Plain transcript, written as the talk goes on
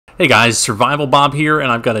Hey guys, Survival Bob here,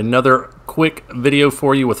 and I've got another quick video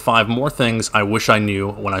for you with 5 more things I wish I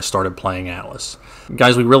knew when I started playing Atlas.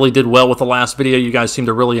 Guys, we really did well with the last video. You guys seem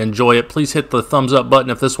to really enjoy it. Please hit the thumbs up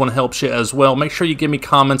button if this one helps you as well. Make sure you give me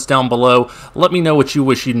comments down below. Let me know what you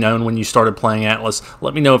wish you'd known when you started playing Atlas.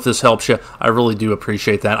 Let me know if this helps you. I really do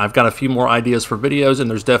appreciate that. I've got a few more ideas for videos, and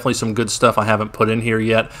there's definitely some good stuff I haven't put in here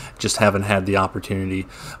yet. Just haven't had the opportunity.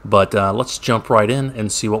 But let's jump right in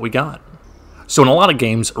and see what we got. So in a lot of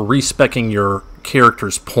games, respecing your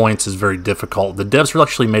character's points is very difficult. The devs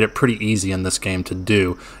actually made it pretty easy in this game to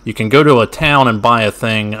do. You can go to a town and buy a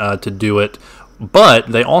thing to do it, but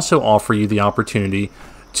they also offer you the opportunity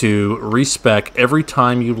to respec every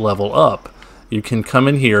time you level up. You can come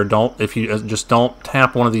in here, if you just don't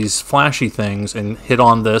tap one of these flashy things and hit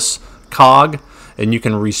on this cog, and you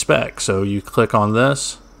can respec. So you click on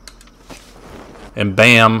this, and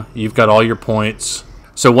bam, you've got all your points.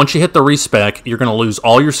 So once you hit the respec, you're going to lose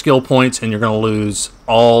all your skill points, and you're going to lose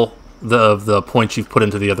all the points you've put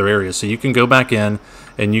into the other areas. So you can go back in,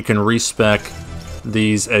 and you can respec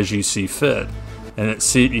these as you see fit. And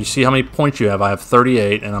you see how many points you have. I have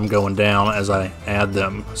 38, and I'm going down as I add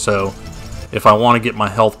them. So if I want to get my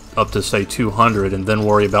health up to, say, 200 and then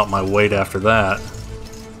worry about my weight after that,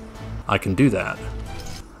 I can do that.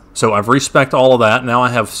 So I've respec'd all of that. Now I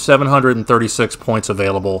have 736 points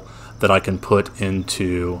available that I can put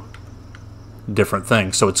into different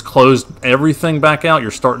things. So it's closed everything back out. You're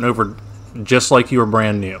starting over just like you were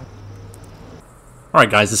brand new. Alright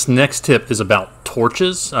guys, this next tip is about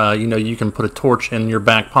torches. You know, you can put a torch in your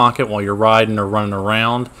back pocket while you're riding or running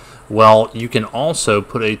around. Well, you can also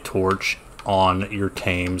put a torch on your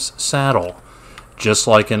tame's saddle. Just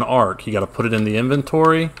like in Ark. You got to put it in the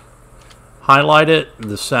inventory, highlight it,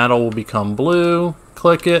 the saddle will become blue,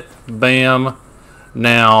 click it, bam.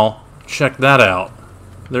 Now, check that out.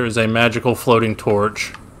 There is a magical floating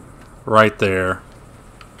torch right there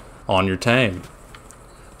on your tame.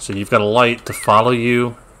 So you've got a light to follow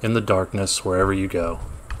you in the darkness wherever you go.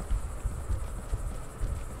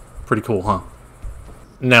 Pretty cool, huh?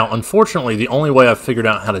 Now, unfortunately, the only way I've figured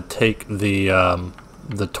out how to take the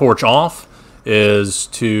torch off is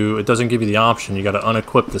it doesn't give you the option. You got to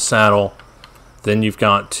unequip the saddle. Then you've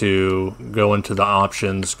got to go into the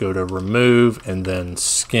options, go to remove, and then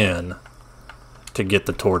skin to get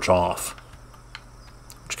the torch off.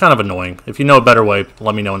 Which is kind of annoying. If you know a better way,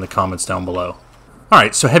 let me know in the comments down below.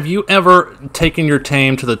 Alright, so have you ever taken your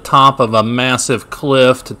tame to the top of a massive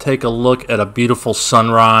cliff to take a look at a beautiful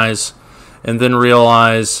sunrise and then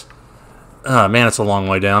realize, oh, man, it's a long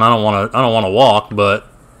way down. I don't want to walk, but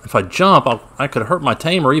if I jump, I could hurt my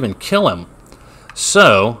tame or even kill him.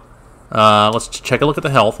 So let's check a look at the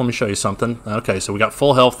health. Let me show you something. Okay, so we got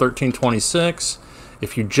full health, 1326.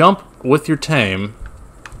 If you jump with your tame,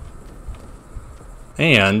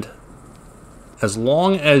 and as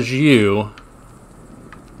long as you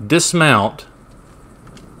dismount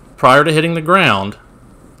prior to hitting the ground,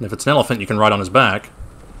 and if it's an elephant, you can ride on his back,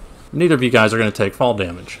 neither of you guys are going to take fall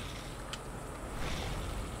damage.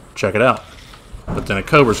 Check it out. But then a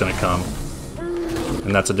cobra's going to come,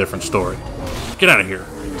 and that's a different story. Get out of here,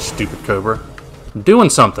 stupid cobra. I'm doing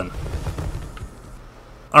something.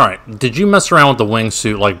 Alright, did you mess around with the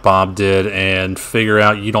wingsuit like Bob did and figure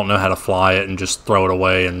out you don't know how to fly it and just throw it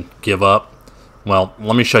away and give up? Well,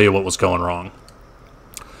 let me show you what was going wrong.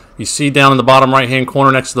 You see down in the bottom right hand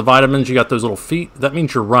corner next to the vitamins, you got those little feet? That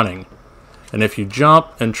means you're running. And if you jump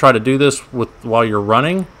and try to do this while you're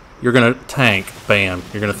running, you're going to tank. Bam.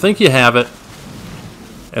 You're going to think you have it,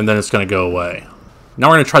 and then it's going to go away. Now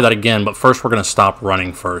we're going to try that again, but first we're going to stop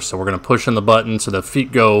running first. So we're going to push in the button so the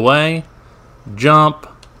feet go away, jump,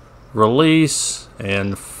 release,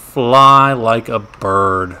 and fly like a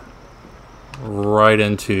bird right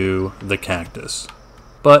into the cactus.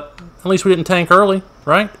 But at least we didn't tank early,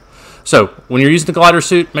 right? So when you're using the glider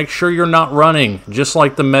suit, make sure you're not running, just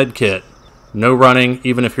like the med kit. No running,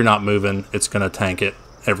 even if you're not moving, it's going to tank it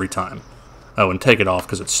every time. Oh, and take it off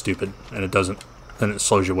because it's stupid, and it doesn't, then it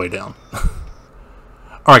slows you way down.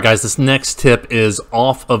 Alright guys, this next tip is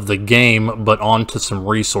off of the game, but onto some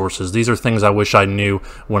resources. These are things I wish I knew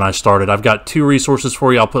when I started. I've got 2 resources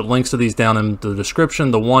for you. I'll put links to these down in the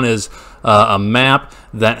description. The one is a map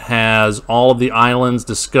that has all of the islands,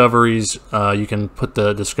 discoveries. You can put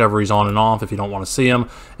the discoveries on and off if you don't want to see them,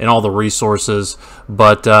 and all the resources.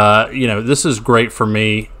 But, you know, this is great for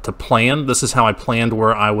me to plan. This is how I planned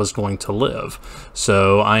where I was going to live.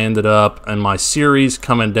 So I ended up in my series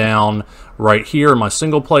coming down right here in my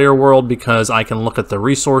single player world because I can look at the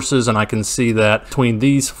resources and I can see that between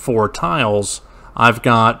these 4 tiles I've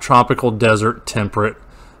got tropical, desert, temperate,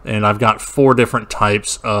 and I've got 4 different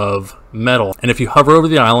types of metal. And if you hover over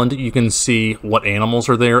the island, you can see what animals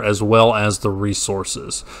are there as well as the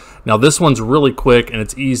resources. Now this one's really quick, and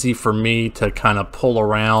it's easy for me to kind of pull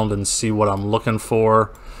around and see what I'm looking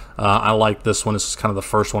for. I like this one. This is kind of the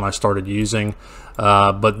first one I started using.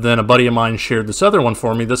 But then a buddy of mine shared this other one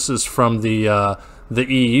for me. This is from the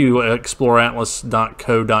EU,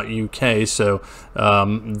 exploreatlas.co.uk. So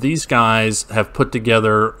these guys have put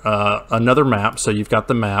together another map. So you've got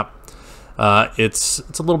the map.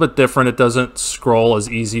 It's a little bit different. It doesn't scroll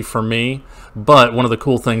as easy for me. But one of the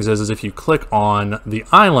cool things is if you click on the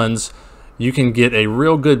islands, you can get a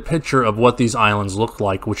real good picture of what these islands look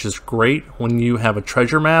like, which is great when you have a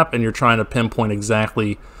treasure map and you're trying to pinpoint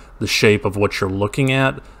exactly the shape of what you're looking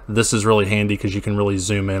at. This is really handy because you can really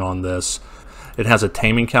zoom in on this. It has a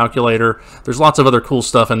taming calculator. There's lots of other cool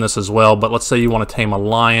stuff in this as well, but let's say you want to tame a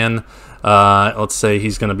lion. Let's say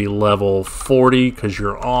he's going to be level 40 because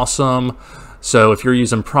you're awesome. So if you're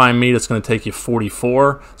using prime meat, it's going to take you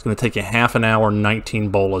 44. It's going to take you half an hour, 19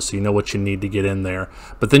 bolas, so you know what you need to get in there.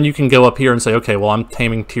 But then you can go up here and say, okay, well, I'm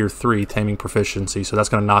taming tier 3, taming proficiency, so that's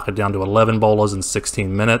going to knock it down to 11 bolas in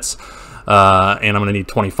 16 minutes, and I'm going to need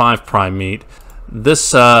 25 prime meat.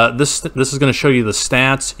 This is going to show you the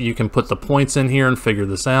stats. You can put the points in here and figure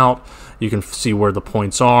this out. You can see where the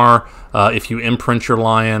points are. If you imprint your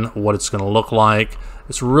lion, what it's going to look like.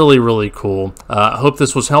 It's really, really cool. I hope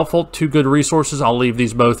this was helpful. 2 good resources. I'll leave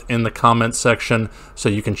these both in the comments section so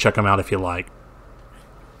you can check them out if you like.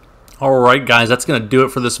 Alright guys, that's going to do it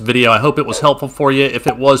for this video. I hope it was helpful for you. If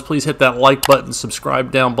it was, please hit that like button,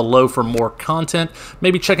 subscribe down below for more content.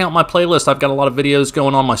 Maybe check out my playlist. I've got a lot of videos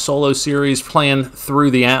going on my solo series, playing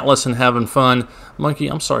through the Atlas and having fun. Monkey,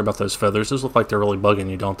 I'm sorry about those feathers. Those look like they're really bugging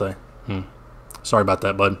you, don't they? Sorry about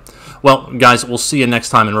that, bud. Well, guys, we'll see you next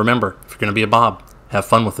time. And remember, if you're going to be a Bob, have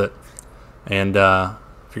fun with it. And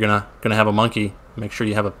if you're gonna have a monkey, make sure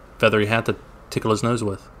you have a feathery hat to tickle his nose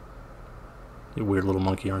with. You weird little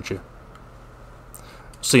monkey, aren't you?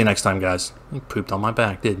 See you next time, guys. You pooped on my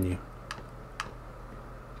back, didn't you?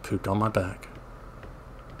 Pooped on my back.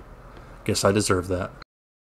 Guess I deserve that.